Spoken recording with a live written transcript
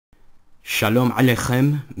Shalom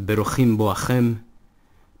Aleichem, Beruchim Boachem,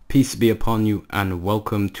 peace be upon you and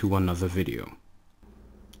welcome to another video.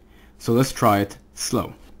 So let's try it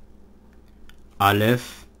slow.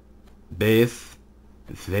 Aleph, Beth,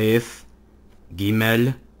 Veth,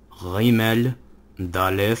 Gimel, Rimel,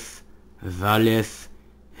 Daleth, Valeth,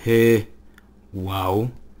 He, Waw,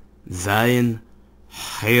 Zayin,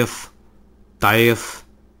 Heth, Taif,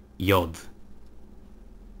 Yod.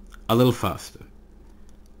 A little faster.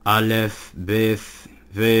 Aleph, Beth,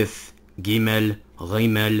 Veth, Gimel,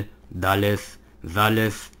 Rimel, Daleth,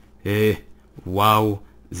 Valeth, He, Waw,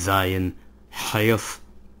 Zayin, Heth,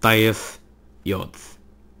 Taif, Yod.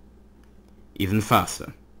 Even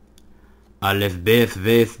faster. Aleph, Beth,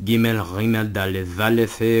 Veth, Gimel, Rimel, Daleth,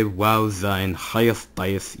 Valeth, He, Waw, Zayin, Heth,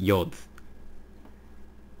 Taif, Yod.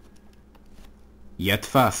 Yet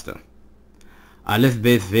faster. Aleph,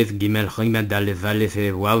 Beth, Veth, Gimel, Rimel, Daleth, Valeth,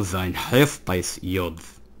 He, Waw, Zayin, Heth, Taif, Yod.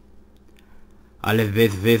 Aleph,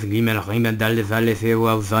 Beth, Veth, Gimel, Rimel, Daleth, Valeth, He,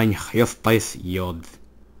 Waw, Zayin, Heth, Taif, Yod.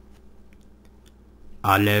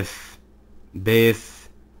 Aleph, Beth,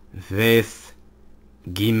 Veth,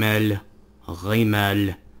 Gimel,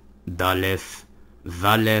 Rimel, Daleth,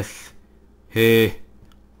 Valeth, He,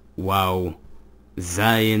 Waw,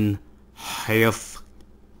 Zayin, Heth,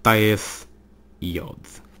 Taif, Yod.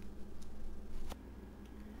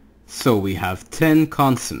 So we have 10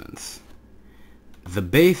 consonants. The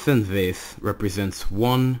Beth and Veth represents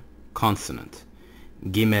one consonant.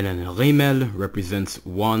 Gimel and Rimel represents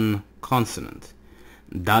one consonant.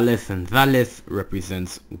 Daleth and Valeth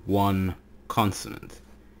represents one consonant.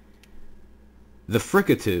 The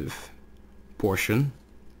fricative portion,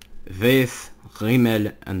 Veth,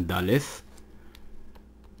 Rimel, and Daleth,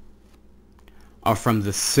 are from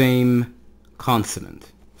the same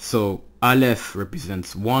consonant. So Aleph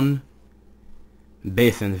represents 1,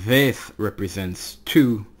 Beth and Veth represents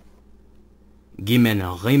 2, Gimel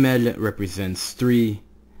and Rimel represents 3,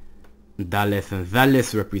 Daleth and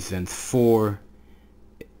Valeth represents 4,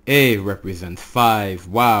 A represents 5,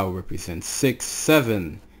 Waw represents 6,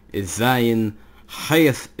 7 is Zayin,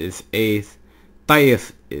 Heth is 8,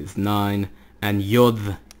 Taif is 9, and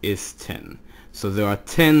Yod is 10. So there are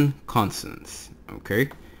 10 consonants, okay?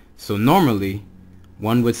 So normally,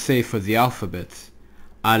 one would say for the alphabet,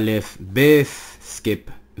 Aleph, Beth,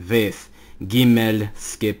 skip, Veth, Gimel,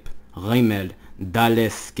 skip, Rimel,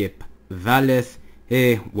 Daleth, skip, Valeth,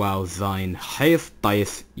 He, Waw, Zayin, Heth,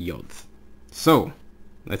 Taif, Yod. So,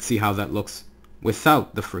 let's see how that looks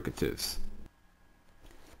without the fricatives.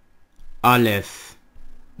 Aleph,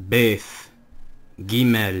 Beth,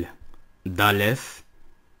 Gimel, Daleth,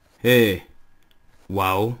 He,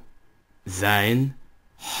 Waw, Zayin,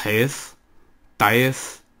 Heth,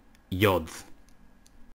 Taif, Yod.